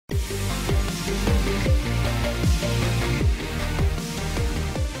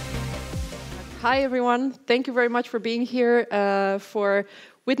Hi, everyone. Thank you very much for being here, for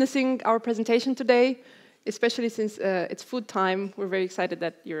witnessing our presentation today, especially since it's food time. We're very excited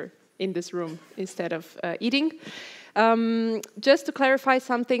that you're in this room instead of eating. Just to clarify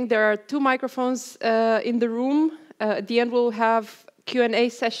something, there are 2 microphones in the room. At the end, we'll have Q&A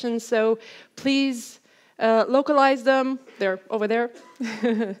sessions, so please localize them. They're over there.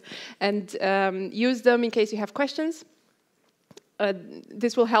 And use them in case you have questions.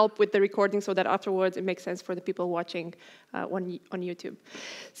 This will help with the recording so that afterwards it makes sense for the people watching on YouTube.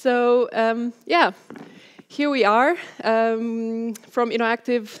 So, yeah, here we are from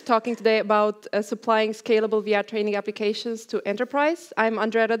Innoactive, talking today about supplying scalable VR training applications to enterprise. I'm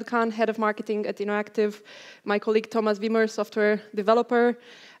Andreea Raducan, head of marketing at Innoactive. My colleague Thomas Wimmer, software developer,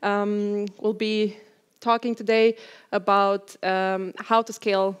 will be talking today about how to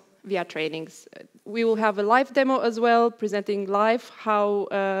scale VR trainings. We will have a live demo as well, presenting live how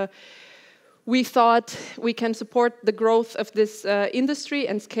we thought we can support the growth of this industry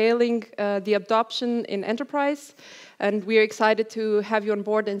and scaling the adoption in enterprise. And we are excited to have you on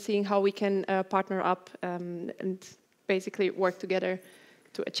board and seeing how we can partner up and basically work together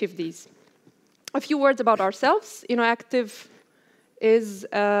to achieve these. A few words about ourselves. Innoactive is...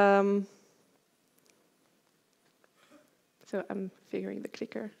 so I'm figuring the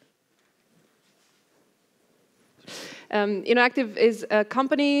clicker. Innoactive is a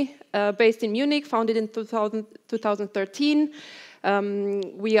company based in Munich, founded in 2013.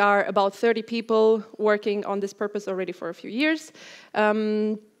 We are about 30 people working on this purpose already for a few years.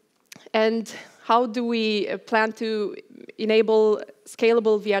 And how do we plan to enable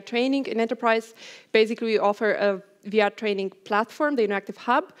scalable VR training in enterprise? Basically, we offer a VR training platform, the Innoactive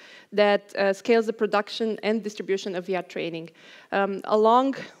Hub, that scales the production and distribution of VR training.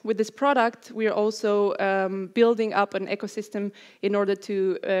 Along with this product, we are also building up an ecosystem in order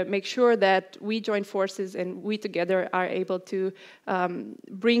to make sure that we join forces and we together are able to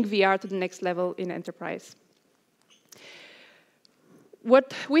bring VR to the next level in enterprise.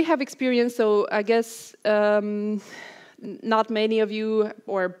 What we have experienced, so I guess not many of you,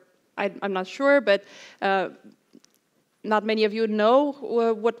 or I'm not sure, but not many of you know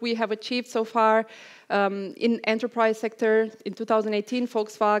what we have achieved so far in enterprise sector. In 2018,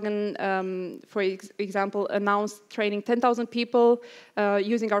 Volkswagen, for example, announced training 10,000 people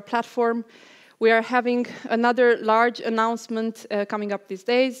using our platform. We are having another large announcement coming up these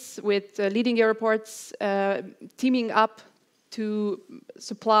days with leading airports teaming up to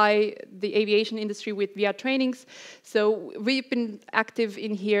supply the aviation industry with VR trainings. So we've been active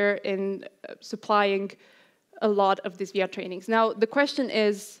in here in supplying a lot of these VR trainings. Now, the question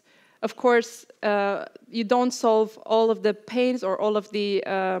is, of course, you don't solve all of the pains or all of the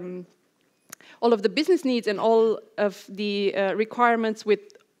business needs and all of the requirements with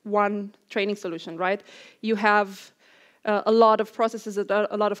one training solution, right? You have a lot of processes,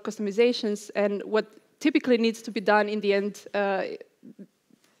 a lot of customizations, and what typically needs to be done in the end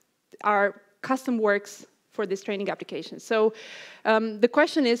are custom works for this training application. So the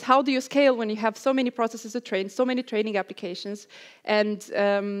question is, how do you scale when you have so many processes to train, so many training applications, and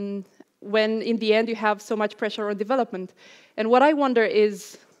when in the end you have so much pressure on development? And what I wonder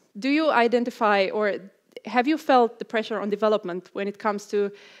is, do you identify or have you felt the pressure on development when it comes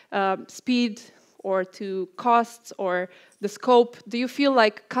to speed or to costs or the scope? Do you feel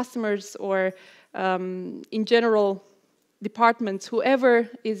like customers or in general departments, whoever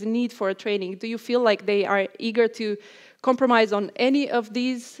is in need for a training, do you feel like they are eager to compromise on any of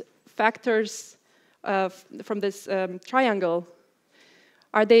these factors from this triangle?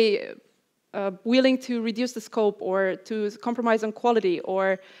 Are they willing to reduce the scope or to compromise on quality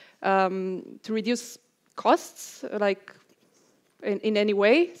or to reduce costs, like in any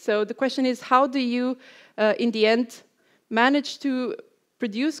way? So the question is, how do you, in the end, manage to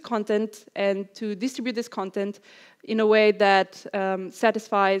produce content and to distribute this content in a way that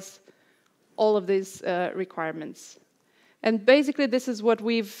satisfies all of these requirements? And basically, this is what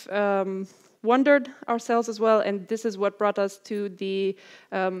we've wondered ourselves as well, and this is what brought us to the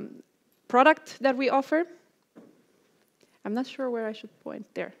product that we offer. I'm not sure where I should point.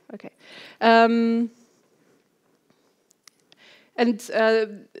 There, okay.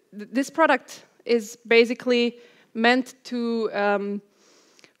 This product is basically meant to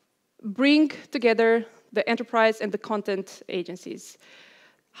bring together the enterprise and the content agencies.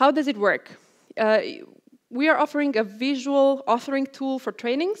 How does it work? We are offering a visual authoring tool for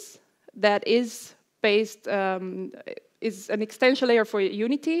trainings that is based, is an extension layer for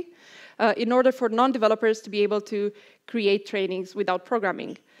Unity in order for non-developers to be able to create trainings without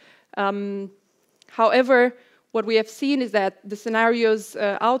programming. However, what we have seen is that the scenarios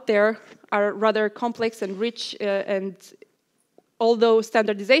out there are rather complex and rich, and although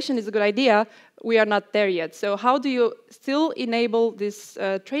standardization is a good idea, we are not there yet. So how do you still enable these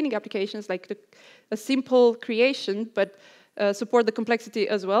training applications, like a simple creation, but support the complexity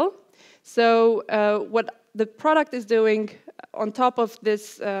as well? So what the product is doing on top of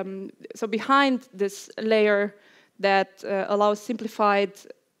this, so behind this layer that allows simplified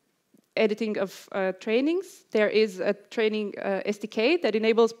editing of trainings, there is a training SDK that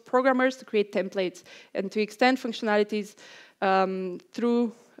enables programmers to create templates and to extend functionalities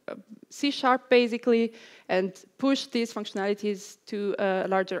through C# basically, and push these functionalities to a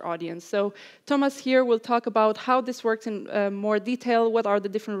larger audience. So Thomas here will talk about how this works in more detail, what are the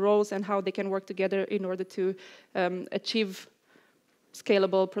different roles and how they can work together in order to achieve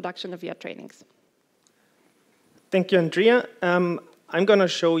scalable production of VIA trainings. Thank you, Andrea. I'm going to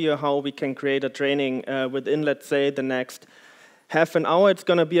show you how we can create a training within, let's say, the next half an hour. It's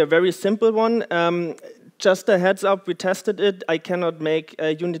going to be a very simple one. Just a heads up, we tested it. I cannot make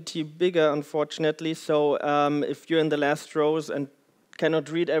Unity bigger, unfortunately. So if you're in the last rows and cannot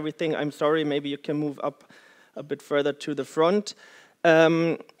read everything, I'm sorry. Maybe you can move up a bit further to the front.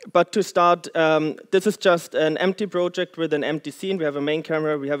 But to start, this is just an empty project with an empty scene. We have a main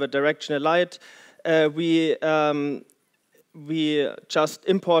camera. We have a directional light. We just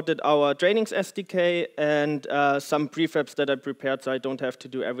imported our trainings SDK and some prefabs that I prepared, so I don't have to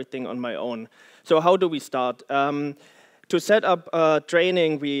do everything on my own. So how do we start? To set up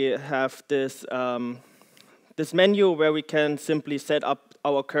training, we have this, this menu where we can simply set up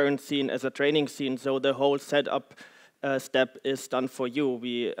our current scene as a training scene, so the whole setup step is done for you.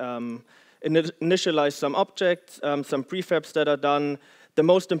 We initialize some objects, some prefabs that are done. The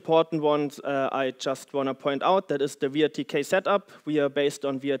most important ones I just want to point out, that is the VRTK setup. We are based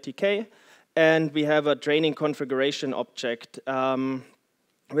on VRTK, and we have a training configuration object,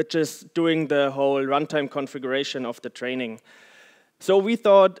 which is doing the whole runtime configuration of the training. So we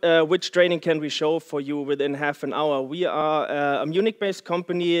thought, which training can we show for you within half an hour? We are a Munich-based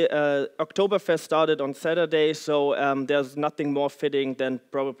company. Oktoberfest started on Saturday, so there's nothing more fitting than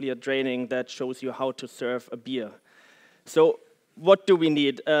probably a training that shows you how to serve a beer. So what do we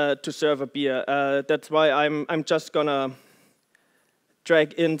need to serve a beer? That's why I'm just gonna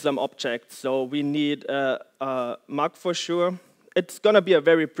drag in some objects. So we need a mug for sure. It's gonna be a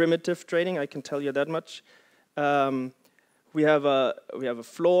very primitive training, I can tell you that much. We have a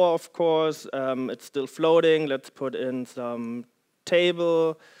floor, of course. It's still floating. Let's put in some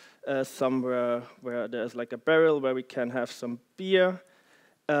table somewhere where there's like a barrel where we can have some beer.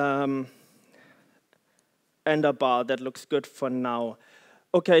 And a bar, that looks good for now.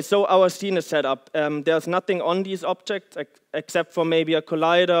 Okay, so our scene is set up. There's nothing on these objects except for maybe a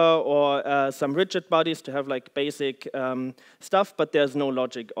collider or some rigid bodies to have like basic stuff, but there's no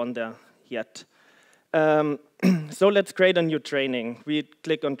logic on there yet. So let's create a new training. We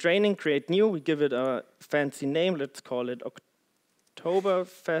click on training, create new, we give it a fancy name, let's call it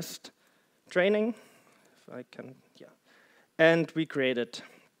Oktoberfest training, if I can, yeah. And we create it.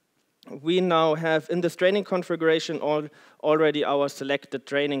 We now have in this training configuration already our selected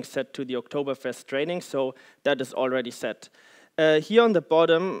training set to the Oktoberfest training, so that is already set. Here on the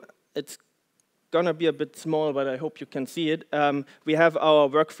bottom, it's gonna be a bit small, but I hope you can see it. We have our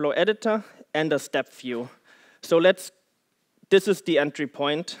workflow editor and a step view. So this is the entry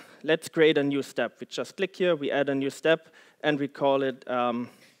point. Let's create a new step. We just click here, we add a new step, and we call it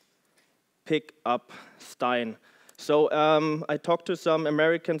pick up Stein. So I talked to some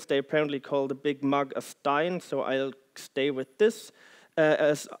Americans. They apparently call the big mug a stein, so I'll stay with this.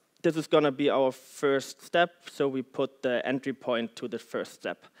 As this is going to be our first step, so we put the entry point to the first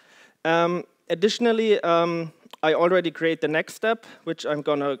step. Additionally, I already create the next step, which I'm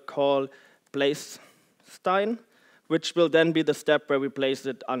going to call place stein, which will then be the step where we place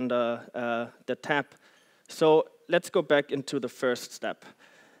it under the tab. So let's go back into the first step.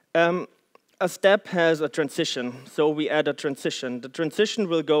 A step has a transition, so we add a transition. The transition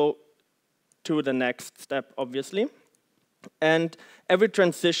will go to the next step, obviously. And every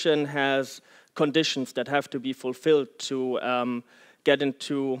transition has conditions that have to be fulfilled to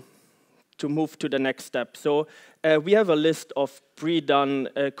move to the next step. So we have a list of pre-done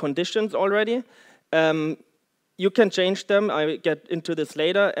conditions already. You can change them. I get into this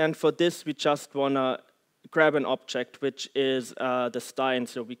later. And for this, we just want to grab an object, which is the Stein,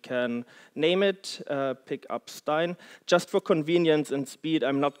 so we can name it, pick up Stein. Just for convenience and speed,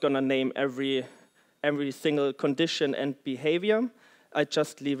 I'm not going to name every single condition and behavior. I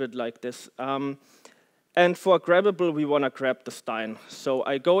just leave it like this. And for grabbable, we want to grab the Stein. So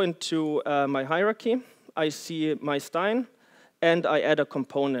I go into my hierarchy I see my Stein, and I add a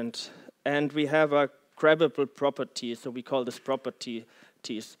component. And we have a grabbable property, so we call this properties,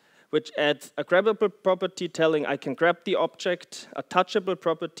 which adds a grabbable property telling I can grab the object, a touchable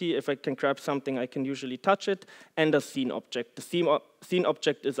property, if I can grab something I can usually touch it, and a scene object. The scene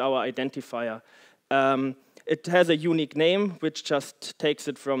object is our identifier. It has a unique name, which just takes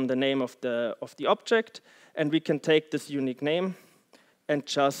it from the name of the object, and we can take this unique name and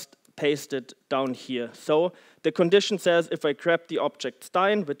just paste it down here. So the condition says if I grab the object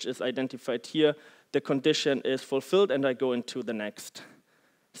Stein, which is identified here, the condition is fulfilled and I go into the next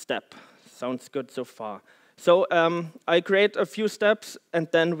step. Sounds good so far. So I create a few steps and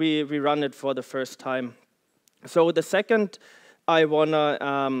then we run it for the first time. So the second, I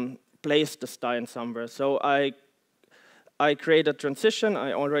wanna place the Stein somewhere. So I create a transition.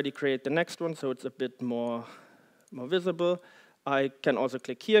 I already create the next one, so it's a bit more visible. I can also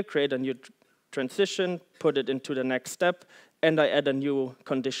click here, create a new transition, put it into the next step, and I add a new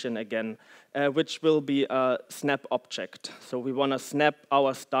condition again, which will be a snap object. So we want to snap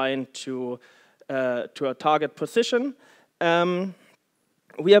our Stein to a target position.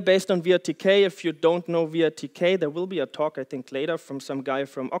 We are based on VRTK. If you don't know VRTK, there will be a talk, I think, later from some guy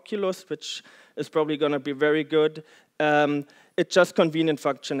from Oculus, which is probably going to be very good. It's just convenient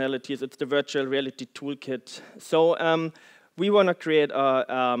functionalities. It's the virtual reality toolkit. So we want to create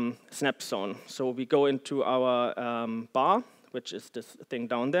a snap zone. So we go into our bar, which is this thing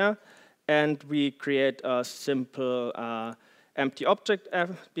down there, and we create a simple empty object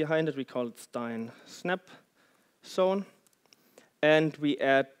behind it. We call it Stein snap zone. And we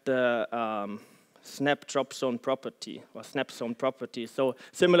add the snap drop zone property, or snap zone property. So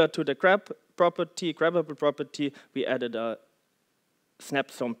similar to the grabbable property, we added a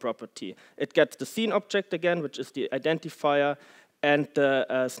snap zone property. It gets the scene object again, which is the identifier, and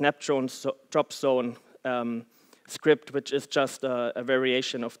the snap drop zone script, which is just a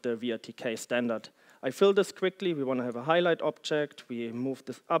variation of the VRTK standard. I fill this quickly. We want to have a highlight object. We move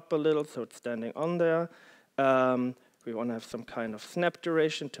this up a little so it's standing on there. We want to have some kind of snap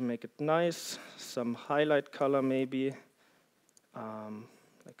duration to make it nice, some highlight color maybe,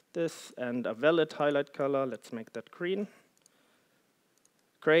 like this, and a valid highlight color. Let's make that green.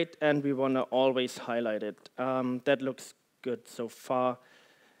 Great, and we want to always highlight it. That looks good so far.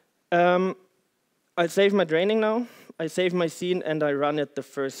 I save my training now. I save my scene and I run it the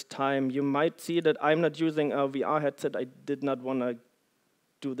first time. You might see that I'm not using a VR headset. I did not want to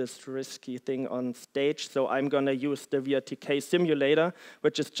do this risky thing on stage, so I'm going to use the VRTK simulator,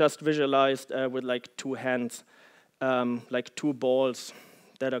 which is just visualized with like two hands, like two balls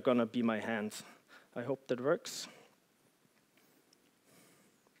that are going to be my hands. I hope that works.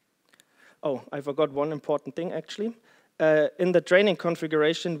 Oh, I forgot one important thing, actually. In the training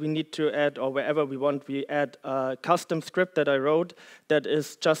configuration, we need to add, or wherever we want, we add a custom script that I wrote that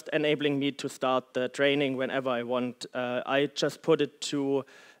is just enabling me to start the training whenever I want. I just put it to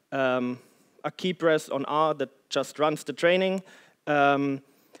a key press on R that just runs the training.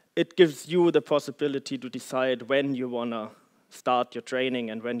 It gives you the possibility to decide when you want to start your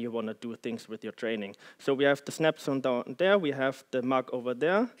training and when you want to do things with your training. So we have the snap zone down there. We have the mark over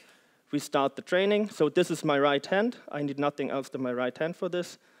there. We start the training. So this is my right hand. I need nothing else than my right hand for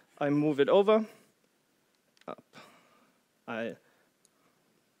this. I move it over. Up.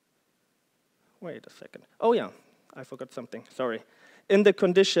 Wait a second. Oh yeah, I forgot something, sorry. In the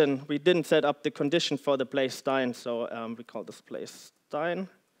condition, we didn't set up the condition for the place Stein, so we call this place Stein.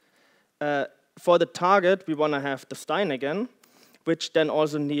 For the target, we want to have the Stein again, which then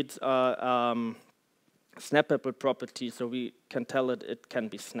also needs a snappable property, so we can tell it can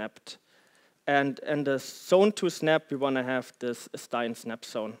be snapped. And the zone to snap, we want to have this Stein snap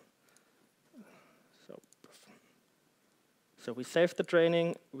zone. So we save the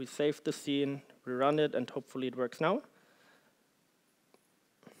training, we save the scene, we run it, and hopefully it works now.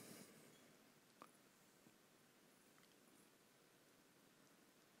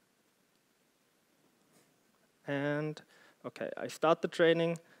 And okay, I start the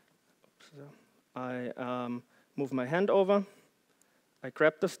training. I move my hand over. I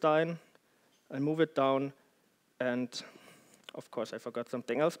grab the Stein. I move it down. And of course, I forgot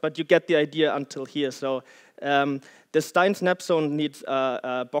something else. But you get the idea until here. So the Stein snap zone needs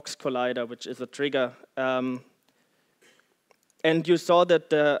a box collider, which is a trigger. And you saw that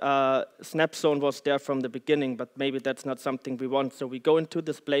the snap zone was there from the beginning, but maybe that's not something we want. So we go into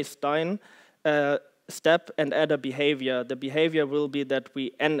this place Stein step and add a behavior. The behavior will be that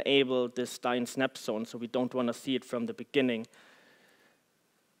we enable this Stein snap zone, so we don't want to see it from the beginning.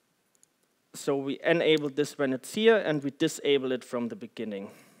 So we enable this when it's here, and we disable it from the beginning.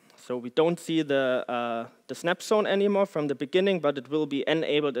 So we don't see the snap zone anymore from the beginning, but it will be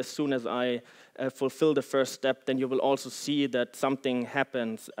enabled as soon as I fulfill the first step. Then you will also see that something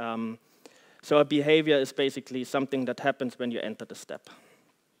happens. So a behavior is basically something that happens when you enter the step.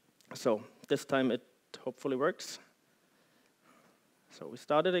 So this time it hopefully works. So we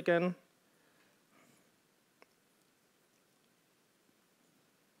start it again.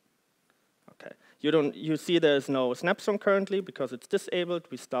 Okay. You see there's no snap zone currently because it's disabled.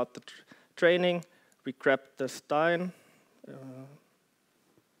 We start the training. We grab the Stein.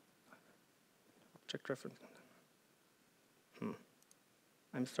 Object reference.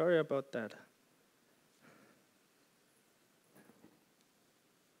 I'm sorry about that.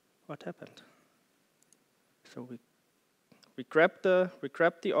 What happened? So we grab the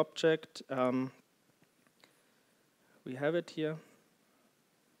object. We have it here.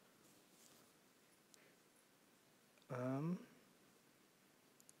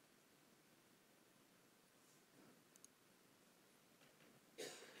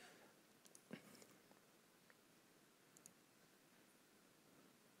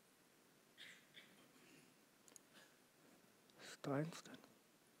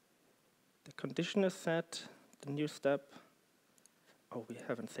 The condition is set, the new step. Oh, we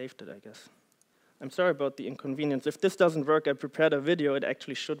haven't saved it, I guess. I'm sorry about the inconvenience. If this doesn't work, I prepared a video. It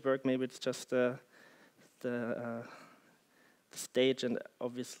actually should work. Maybe it's just the stage and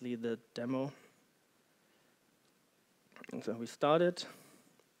obviously the demo. And so we start it,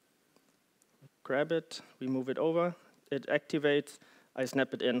 grab it, we move it over, it activates, I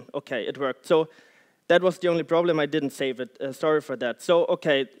snap it in. Okay, it worked. So that was the only problem. I didn't save it. Sorry for that. So,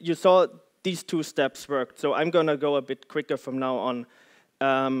 okay, you saw these two steps worked. So I'm going to go a bit quicker from now on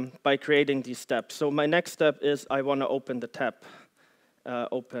by creating these steps. So my next step is I want to open the tab.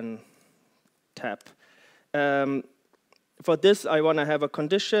 Open tab. For this, I want to have a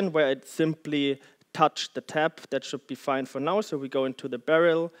condition where it simply touch the tab. That should be fine for now. So we go into the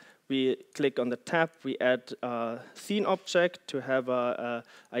barrel. We click on the tab, we add a scene object to have an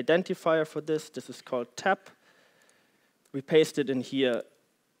identifier for this. This is called tab. We paste it in here.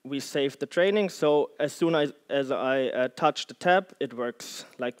 We save the training, so as soon as I touch the tab, it works.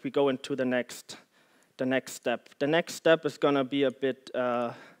 Like we go into the next step. The next step is going to be a bit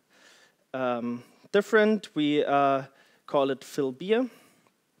different. We call it fill beer.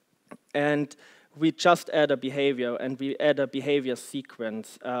 And we just add a behavior, and we add a behavior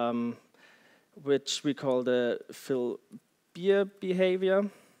sequence, which we call the fill beer behavior.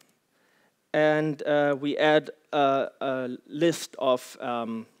 And we add a list of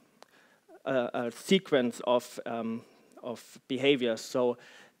a sequence of behaviors. So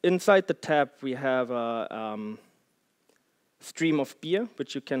inside the tab, we have a stream of beer,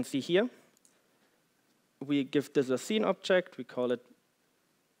 which you can see here. We give this a scene object. We call it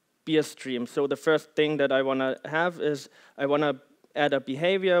beer stream. So the first thing that I want to have is I want to add a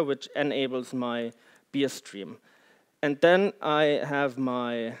behavior which enables my beer stream. And then I have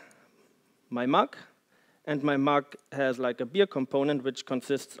my mug, and my mug has like a beer component which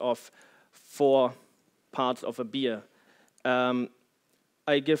consists of 4 parts of a beer.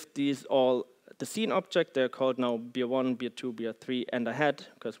 I give these all the scene object. They're called now beer 1, beer 2, beer 3, and a head,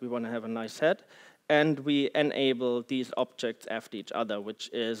 because we want to have a nice head. And we enable these objects after each other, which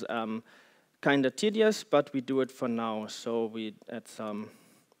is kind of tedious, but we do it for now. So we add some,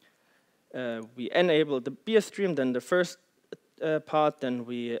 we enable the beer stream, then the first part, then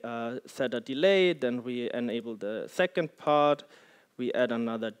we set a delay, then we enable the second part, we add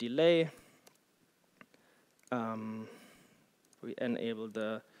another delay, we enable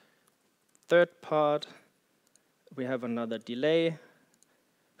the third part, we have another delay,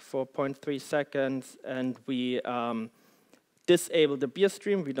 4.3 seconds, and we disable the beer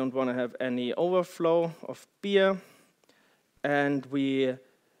stream. We don't want to have any overflow of beer. And we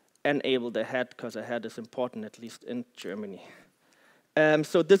enable the head, because a head is important, at least in Germany.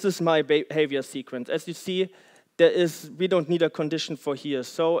 So this is my behavior sequence. As you see, we don't need a condition for here.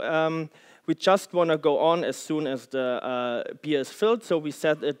 So we just want to go on as soon as the beer is filled. So we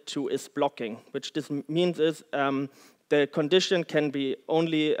set it to is blocking, which this means is the condition can be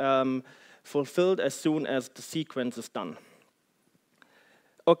only fulfilled as soon as the sequence is done.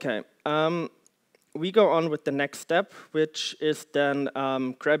 Okay, we go on with the next step, which is then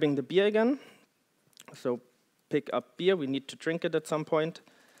grabbing the beer again. So pick up beer, we need to drink it at some point.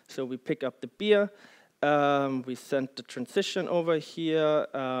 So we pick up the beer, we send the transition over here,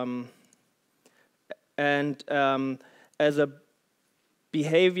 and as a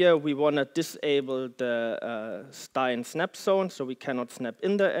behavior, we want to disable the Stein snap zone, so we cannot snap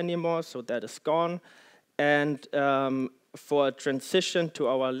in there anymore, so that is gone. And for a transition to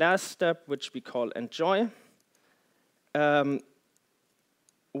our last step, which we call enjoy,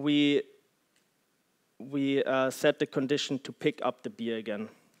 we set the condition to pick up the beer again.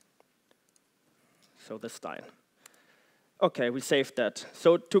 So the Stein. Okay, we saved that.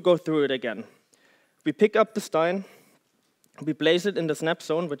 So to go through it again. We pick up the Stein, we place it in the snap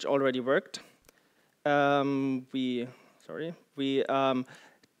zone, which already worked. We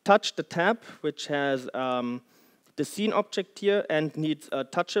touch the tab, which has the scene object here and needs a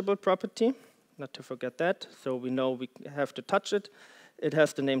touchable property, not to forget that. So we know we have to touch it. It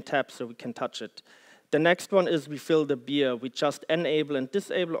has the name tab, so we can touch it. The next one is we fill the beer. We just enable and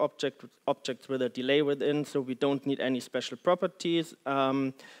disable objects with a delay within, so we don't need any special properties,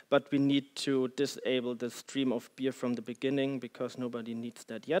 but we need to disable the stream of beer from the beginning because nobody needs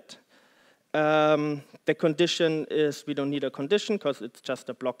that yet. The condition is we don't need a condition because it's just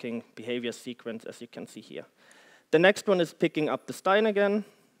a blocking behavior sequence, as you can see here. The next one is picking up the Stein again,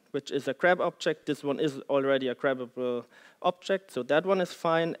 which is a grab object. This one is already a grabbable object, so that one is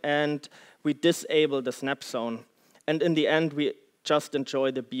fine. And we disable the snap zone. And in the end, we just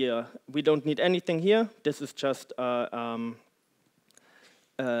enjoy the beer. We don't need anything here. This is just an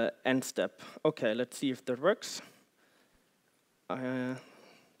end step. Okay, let's see if that works.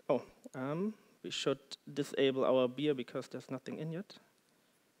 We should disable our beer because there's nothing in yet.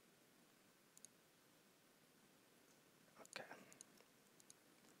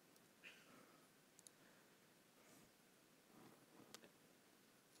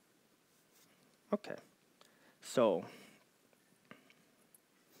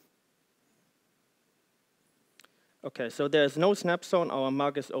 Okay, so there's no snap zone. Our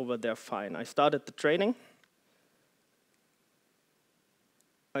mug is over there, fine. I started the training.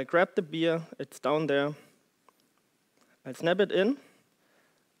 I grab the beer, it's down there. I snap it in.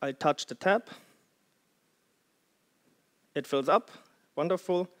 I touch the tab. It fills up,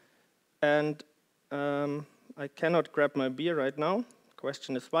 wonderful. And I cannot grab my beer right now.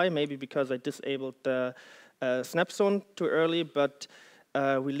 Question is why? Maybe because I disabled the snap zone too early, but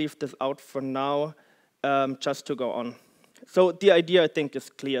we leave this out for now just to go on. So the idea, I think, is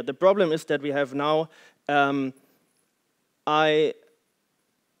clear. The problem is that we have now, I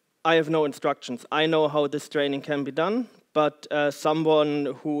have no instructions. I know how this training can be done, but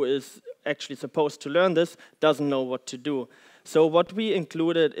someone who is actually supposed to learn this doesn't know what to do. So what we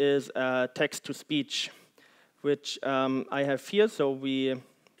included is text-to-speech, which I have here. So we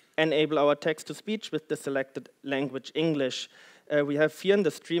enable our text-to-speech with the selected language English. We have here in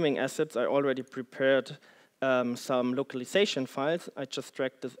the streaming assets, I already prepared some localization files. I just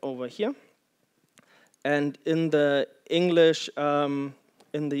dragged this over here. And in the English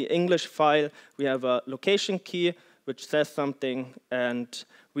file, we have a location key, which says something, and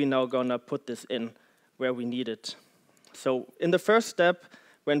we're now gonna put this in where we need it. So in the first step,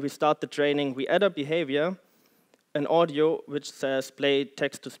 when we start the training, we add a behavior, an audio which says play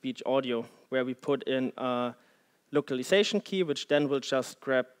text-to-speech audio, where we put in a localization key, which then will just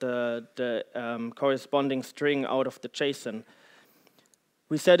grab the corresponding string out of the JSON.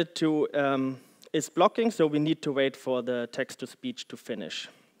 We set it to is blocking, so we need to wait for the text-to-speech to finish.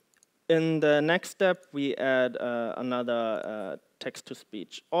 In the next step, we add another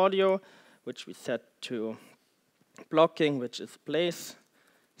text-to-speech audio, which we set to blocking, which is place,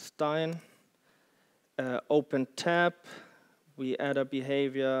 Stein. Open tab, we add a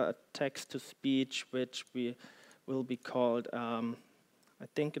behavior, a text-to-speech, which will be called, I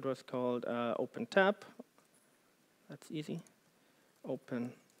think it was called open tab. That's easy.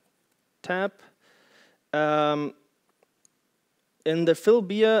 Open tab. In the fill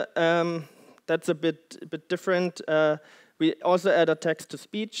beer, that's a bit different. We also add a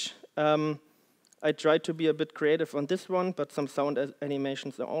text-to-speech. I tried to be a bit creative on this one, but some sound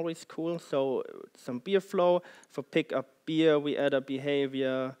animations are always cool. So some beer flow. For pick up beer, we add a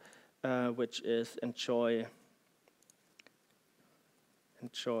behavior, which is enjoy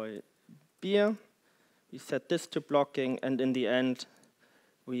beer. We set this to blocking, and in the end,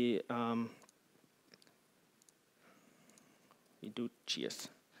 we do cheers.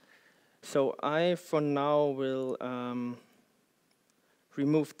 So I, for now, will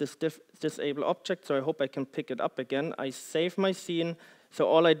remove this disable object, so I hope I can pick it up again. I save my scene, so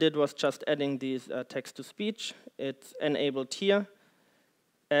all I did was just adding these text-to-speech. It's enabled here,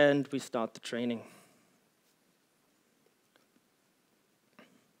 and we start the training.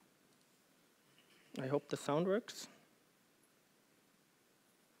 I hope the sound works.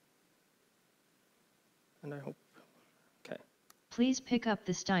 And I hope, okay. Please pick up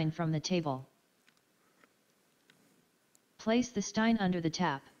the Stein from the table. Place the Stein under the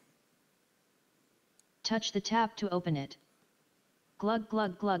tap. Touch the tab to open it. Glug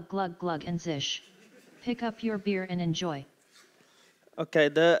glug glug glug glug and zish. Pick up your beer and enjoy. Okay,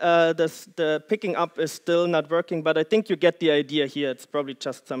 the picking up is still not working, but I think you get the idea here. It's probably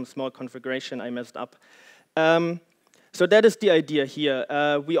just some small configuration I messed up. So that is the idea here.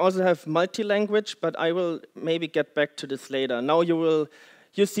 We also have multi-language, but I will maybe get back to this later. Now you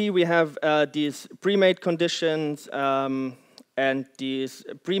see we have these pre-made conditions and these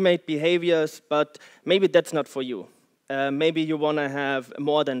pre-made behaviors, but maybe that's not for you. Maybe you want to have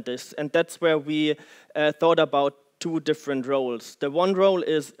more than this, and that's where we thought about two different roles. The one role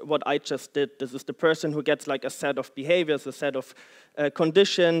is what I just did. This is the person who gets like a set of behaviors, a set of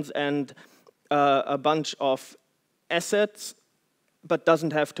conditions, and a bunch of assets, but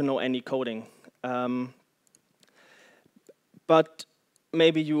doesn't have to know any coding. But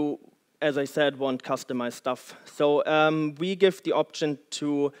maybe you, as I said, want customized stuff. So we give the option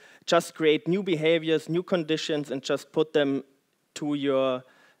to just create new behaviors, new conditions, and just put them to your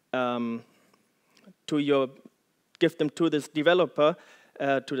give them to this developer,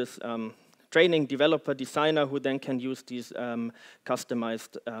 to this training developer designer, who then can use these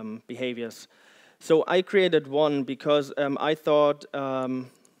customized behaviors. So I created one because I thought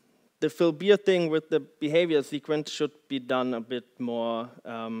the fill beer thing with the behavior sequence should be done a bit more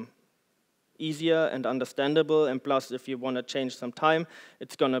easier and understandable, and plus if you want to change some time,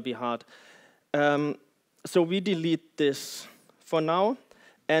 it's going to be hard. So we delete this for now,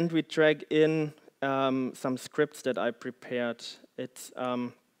 and we drag in some scripts that I prepared. It's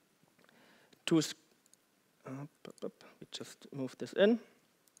we just move this in.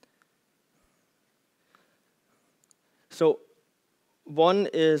 So one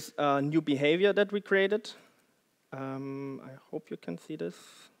is a new behavior that we created. I hope you can see this.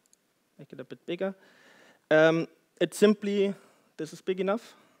 Make it a bit bigger. It simply, this is big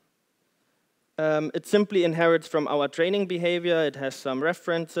enough. It simply inherits from our training behavior. It has some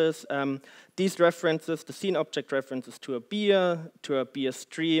references. These references, the scene object references to a beer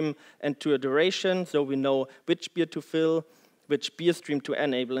stream, and to a duration, so we know which beer to fill, which beer stream to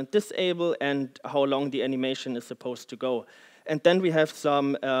enable and disable, and how long the animation is supposed to go. And then we have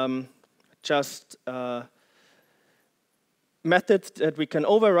some methods that we can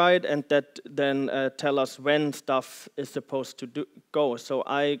override and that then tell us when stuff is supposed to go. So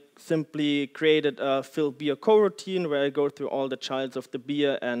I simply created a fill beer coroutine where I go through all the childs of the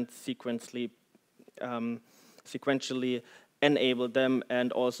beer and sequentially enable them,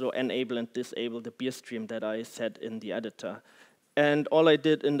 and also enable and disable the beer stream that I set in the editor. And all I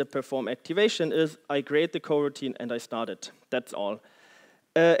did in the perform activation is I create the coroutine and I start it. That's all.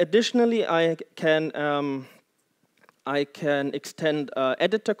 Additionally, I can extend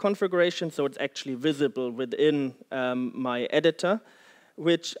editor configuration, so it's actually visible within my editor,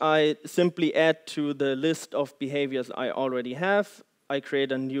 which I simply add to the list of behaviors I already have. I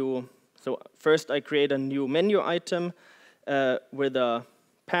create a new, so first I create a new menu item with a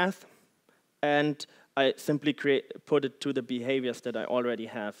path, and I simply put it to the behaviors that I already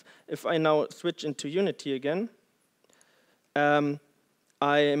have. If I now switch into Unity again, I'm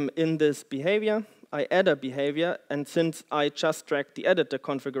in this behavior. I add a behavior, and since I just dragged the editor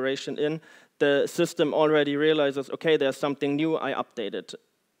configuration in, the system already realizes, okay, there's something new, I update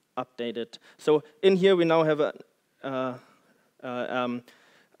it. So in here we now have a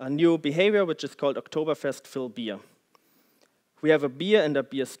new behavior, which is called Oktoberfest Fill Beer. We have a beer and a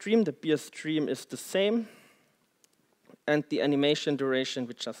beer stream. The beer stream is the same, and the animation duration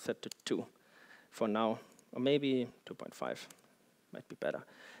we just set to 2 for now, or maybe 2.5, might be better.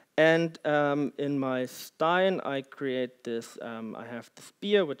 And in my style, I create this, I have this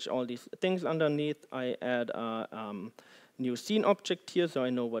beer, which all these things underneath. I add a new scene object here, so I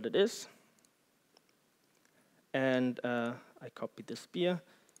know what it is. And I copy this beer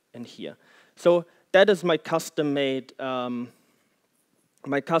in here. So that is my custom-made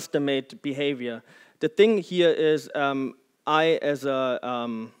behavior. The thing here is I as a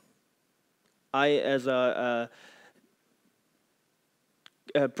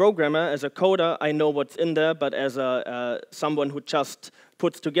programmer, as a coder, I know what's in there, but as someone who just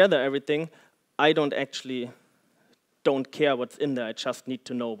puts together everything, I don't care what's in there. I just need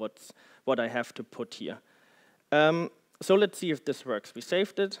to know what I have to put here. So let's see if this works. We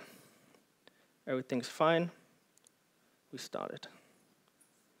saved it. Everything's fine. We started.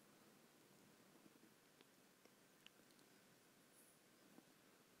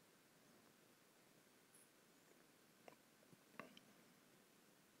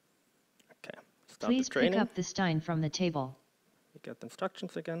 Please pick up the Stein from the table. We get the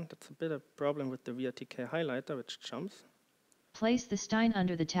instructions again. That's a bit of a problem with the VRTK highlighter, which jumps. Place the Stein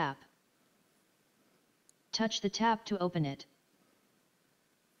under the tap. Touch the tab to open it.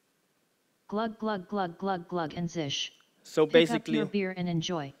 Glug glug glug glug glug and zish. So Pick up basically, your beer and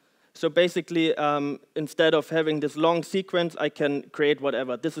enjoy. Instead of having this long sequence, I can create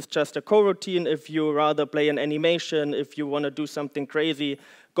whatever. This is just a coroutine. If you rather play an animation, if you want to do something crazy,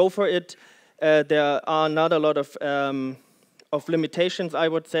 go for it. There are not a lot of limitations, I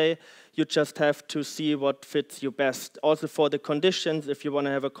would say. You just have to see what fits you best. Also for the conditions, if you want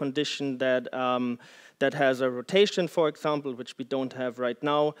to have a condition that that has a rotation, for example, which we don't have right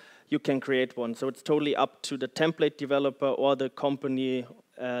now, you can create one. So it's totally up to the template developer or the company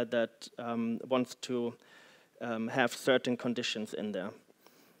that wants to have certain conditions in there.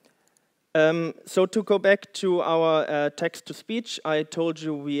 So to go back to our text-to-speech, I told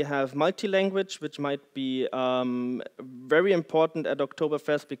you we have multi-language, which might be very important at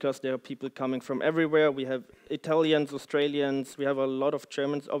Oktoberfest because there are people coming from everywhere. We have Italians, Australians, we have a lot of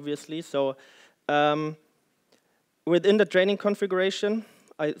Germans, obviously. So within the training configuration,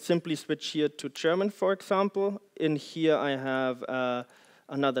 I simply switch here to German, for example. In here I have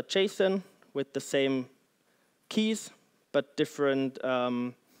another JSON with the same keys, but different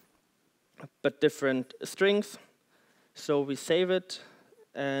strings. So we save it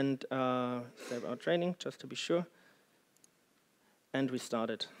and save our training, just to be sure. And we start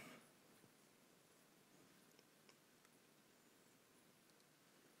it.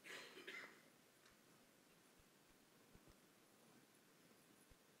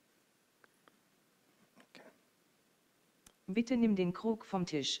 Bitte nimm den Krug vom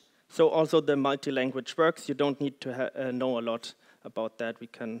Tisch. So also the multi-language works. You don't need to know a lot about that. We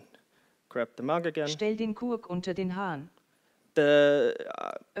can grab the mug again. Stell den Krug unter den Hahn.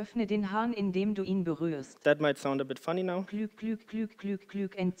 Öffne den Hahn, indem du ihn berührst. That might sound a bit funny now. Klüg, klüg, klüg, klüg,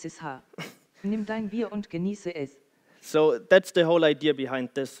 klüg, entzis Haar. Nimm dein Bier und genieße es. So that's the whole idea behind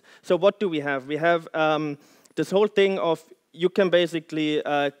this. So what do we have? We have this whole thing of you can basically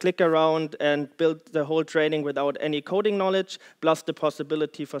click around and build the whole training without any coding knowledge, plus the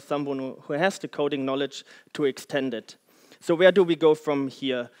possibility for someone who has the coding knowledge to extend it. So where do we go from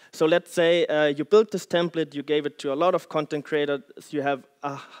here? So let's say you built this template, you gave it to a lot of content creators, you have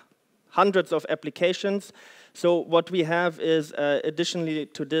hundreds of applications. So what we have is, additionally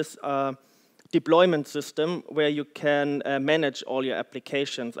to this, deployment system where you can manage all your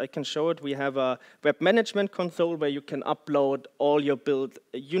applications. I can show it. We have a web management console where you can upload all your built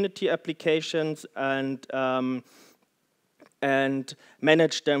Unity applications and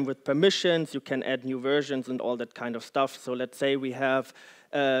manage them with permissions. You can add new versions and all that kind of stuff. So let's say we have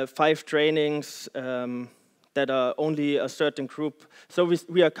 5 trainings that are only a certain group. So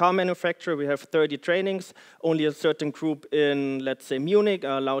we are a car manufacturer, we have 30 trainings, only a certain group in, let's say, Munich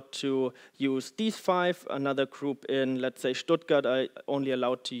are allowed to use these 5, another group in, let's say, Stuttgart are only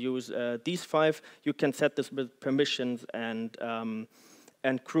allowed to use these 5. You can set this with permissions and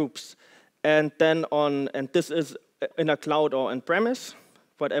groups. And then and this is in a cloud or on-premise,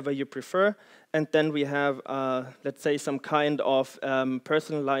 whatever you prefer. And then we have, let's say, some kind of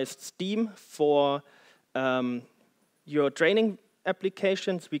personalized Steam for your training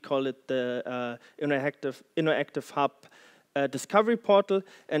applications. We call it the Innoactive Hub Discovery Portal.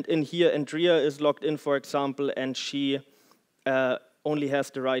 And in here, Andreea is logged in, for example, and she only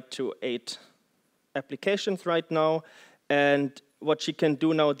has the right to 8 applications right now. And what she can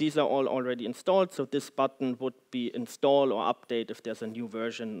do now, these are all already installed. So this button would be install or update if there's a new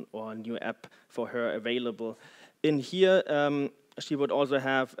version or a new app for her available. In here, she would also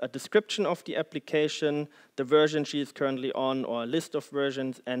have a description of the application, the version she is currently on, or a list of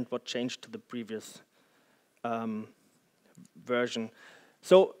versions, and what changed to the previous version.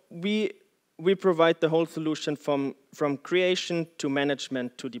 So we provide the whole solution from creation to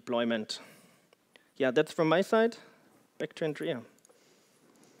management to deployment. Yeah, that's from my side. Back to Andreea.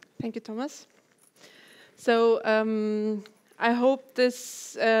 Thank you, Thomas. So I hope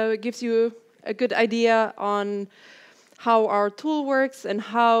this gives you a good idea on how our tool works and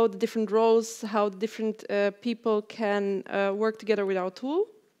how the different roles, how the different people can work together with our tool.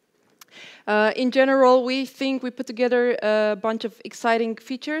 In general, we think we put together a bunch of exciting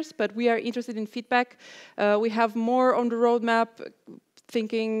features, but we are interested in feedback. We have more on the roadmap,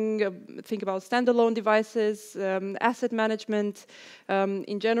 think about standalone devices, asset management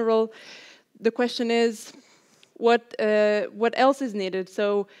in general. The question is, what else is needed?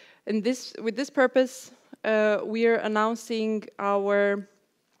 So with this purpose, we are announcing our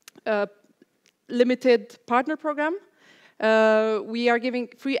limited partner program. We are giving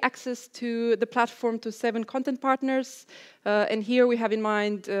free access to the platform to 7 content partners. And here we have in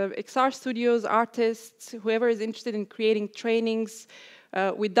mind XR studios, artists, whoever is interested in creating trainings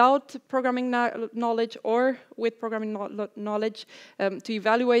without programming knowledge or with programming knowledge. To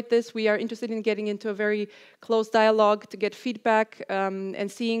evaluate this, we are interested in getting into a very close dialogue to get feedback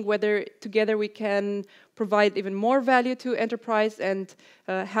and seeing whether together we can provide even more value to enterprise and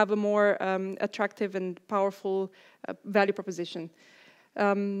have a more attractive and powerful value proposition.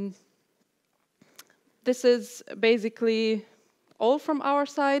 This is basically all from our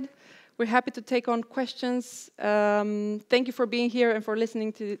side. We're happy to take on questions. Thank you for being here and for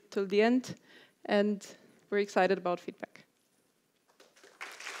listening till the end. And we're excited about feedback.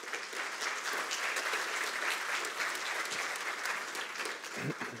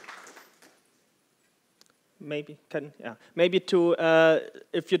 Maybe to,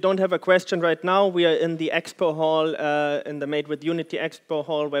 if you don't have a question right now, we are in the expo hall, in the Made with Unity expo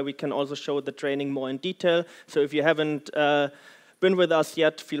hall, where we can also show the training more in detail. So if you haven't been with us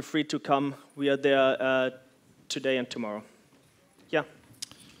yet, feel free to come. We are there today and tomorrow. Yeah.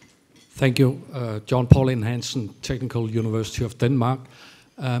 Thank you. John Pauline Hansen, Technical University of Denmark.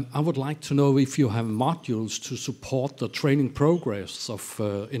 I would like to know if you have modules to support the training progress of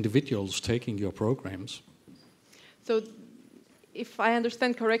individuals taking your programs. So, if I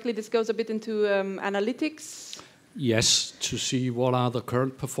understand correctly, this goes a bit into analytics? Yes, to see what are the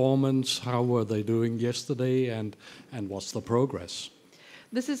current performance, how were they doing yesterday, and what's the progress.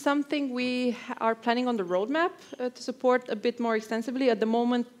 This is something we are planning on the roadmap to support a bit more extensively. At the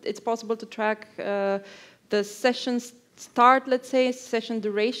moment, it's possible to track the sessions start, let's say, session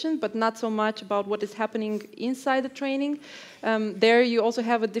duration, but not so much about what is happening inside the training. There you also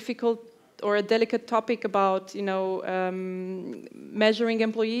have a difficult or a delicate topic about, measuring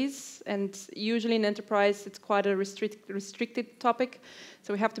employees, and usually in enterprise it's quite a restricted topic,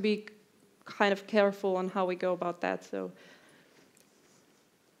 so we have to be kind of careful on how we go about that. So.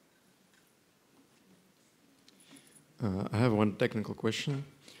 I have one technical question.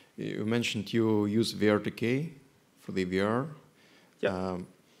 You mentioned you use VRTK for the VR. Yeah.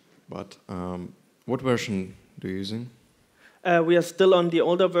 But what version do you use? We are still on the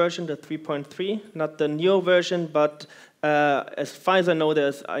older version, the 3.3, not the newer version. But as far as I know,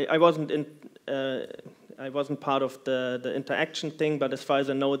 I wasn't part of the interaction thing. But as far as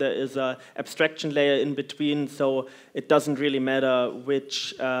I know, there is an abstraction layer in between, so it doesn't really matter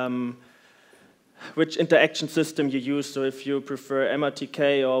which interaction system you use. So if you prefer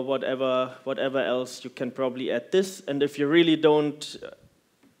MRTK or whatever else, you can probably add this. And if you really don't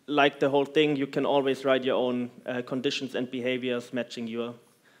like the whole thing, you can always write your own conditions and behaviors matching your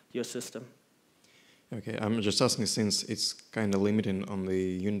system. Okay, I'm just asking since it's kind of limited on the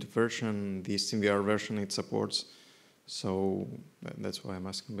Unity version, the SteamVR version it supports. So that's why I'm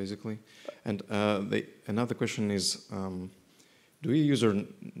asking basically. And another question is, do your user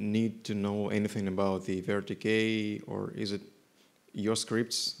need to know anything about the VRTK, or is it your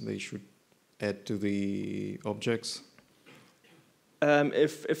scripts they should add to the objects?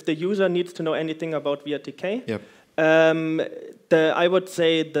 If the user needs to know anything about VRTK, yep. I would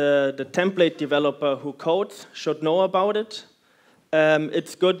say the template developer who codes should know about it.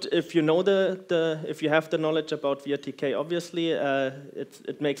 It's good if you know if you have the knowledge about VRTK. Obviously,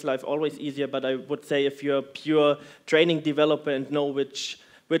 it makes life always easier. But I would say if you're a pure training developer and know which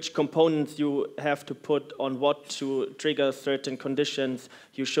components you have to put on what to trigger certain conditions,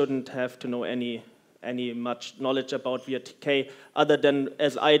 you shouldn't have to know any much knowledge about VRTK, other than,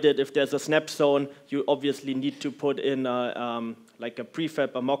 as I did, if there's a snap zone, you obviously need to put in like a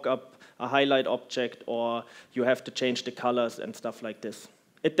prefab, a mock-up, a highlight object, or you have to change the colors and stuff like this.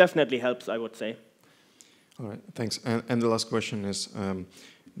 It definitely helps, I would say. All right, thanks. And the last question is,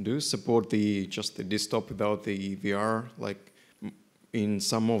 do you support just the desktop without the VR, like in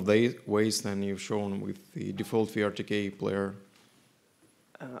some of the ways than you've shown with the default VRTK player?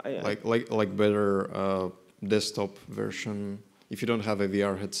 Like better desktop version if you don't have a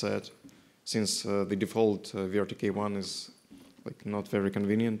VR headset, since the default VRTK one is like not very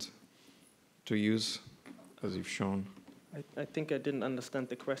convenient to use, as you've shown. I think I didn't understand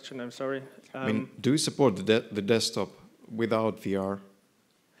the question. I'm sorry. I mean, do you support the desktop without VR?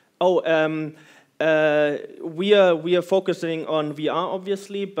 We are focusing on VR,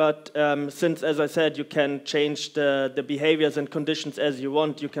 obviously, but since, as I said, you can change the behaviors and conditions as you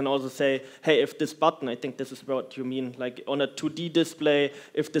want, you can also say, hey, if this button, I think this is what you mean, like on a 2D display,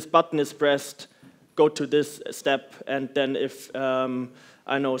 if this button is pressed, go to this step, and then if,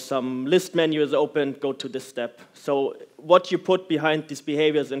 I know, some list menu is opened, go to this step. So what you put behind these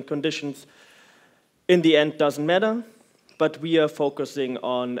behaviors and conditions in the end doesn't matter. But we are focusing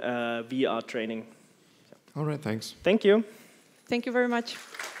on VR training. All right, thanks. Thank you. Thank you very much.